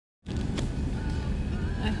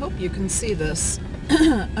hope you can see this.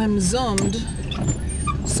 I'm zoomed,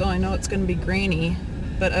 so I know it's going to be grainy,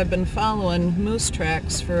 but I've been following moose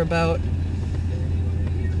tracks for about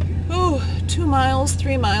 2 miles,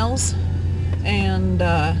 3 miles, and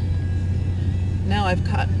now I've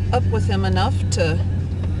caught up with him enough to,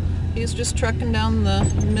 he's just trucking down the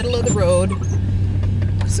middle of the road,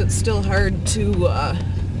 because it's still hard to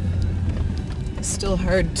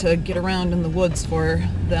get around in the woods for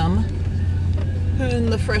them.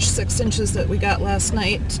 And the fresh 6 inches that we got last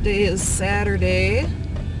night. Today is Saturday,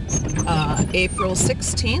 April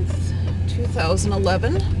 16th,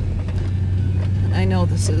 2011. I know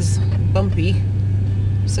this is bumpy.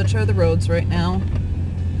 Such are the roads right now.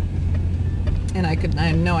 And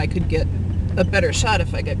I know I could get a better shot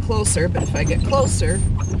if I get closer, but if I get closer,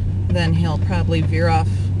 then he'll probably veer off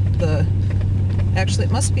the... Actually,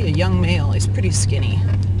 it must be a young male. He's pretty skinny.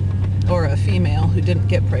 Or a female who didn't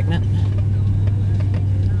get pregnant.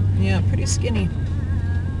 Yeah, pretty skinny.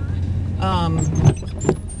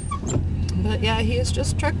 But yeah, he is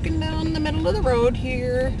just trucking down the middle of the road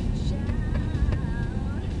here.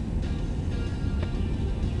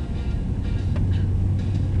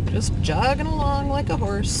 Just jogging along like a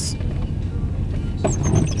horse.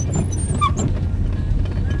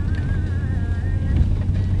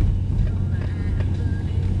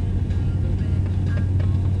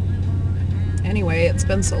 Anyway, it's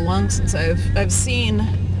been so long since I've seen,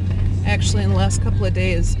 actually in the last couple of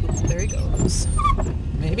days, oops, there he goes.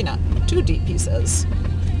 Maybe not too deep, he says.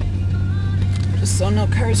 Just so no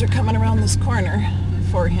cars are coming around this corner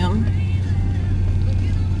for him.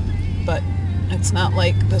 But it's not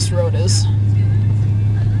like this road is.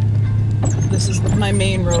 This is my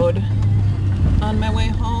main road on my way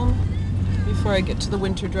home before I get to the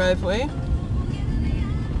winter driveway.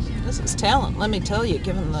 This is talent, let me tell you,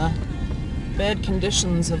 given the bad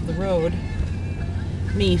conditions of the road.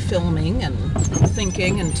 Me filming and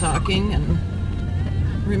thinking and talking and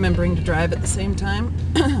remembering to drive at the same time.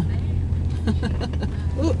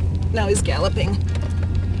 Ooh, now he's galloping.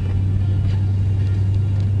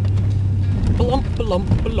 Blump, blump,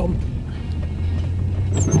 blump.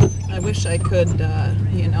 I wish I could,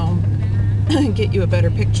 you know, get you a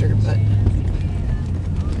better picture, but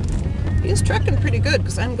he's trucking pretty good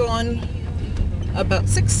because I'm going about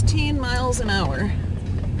 16 miles an hour.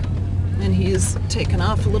 And he's taken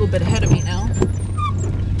off a little bit ahead of me now.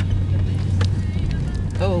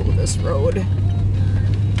 Oh, this road.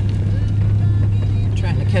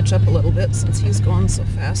 Trying to catch up a little bit since he's going so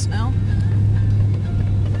fast now.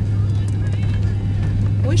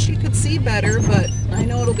 Wish you could see better, but I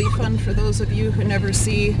know it'll be fun for those of you who never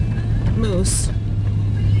see moose.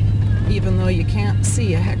 Even though you can't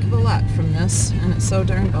see a heck of a lot from this, and it's so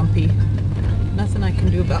darn bumpy. Nothing I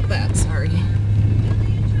can do about that, sorry.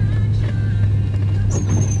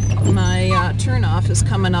 My turnoff is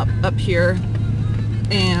coming up here,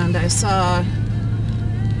 and I saw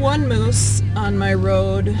one moose on my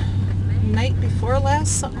road night before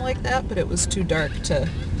last, something like that, but it was too dark to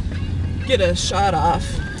get a shot off.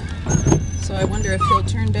 So I wonder if he'll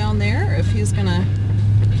turn down there or if he's gonna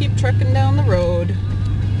keep trucking down the road.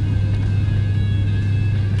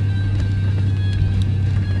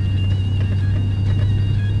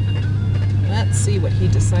 Let's see what he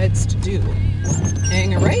decides to do.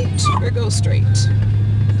 Hang a right or go straight?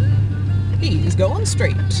 He's going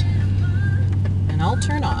straight. And I'll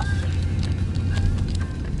turn off.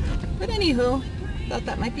 But anywho, thought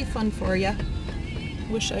that might be fun for ya.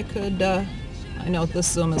 Wish I could, I know this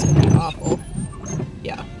zoom is going to be awful.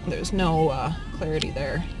 Yeah, there's no clarity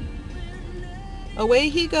there. Away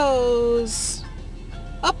he goes.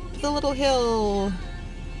 Up the little hill.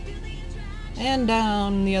 And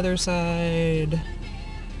down the other side.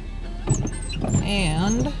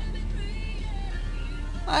 And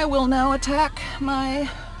I will now attack my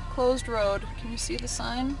closed road. Can you see the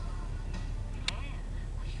sign?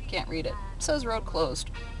 Can't read it. It says road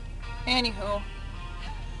closed. Anywho.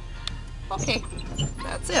 Okay,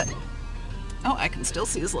 that's it. Oh, I can still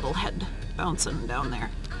see his little head bouncing down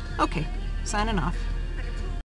there. Okay, signing off.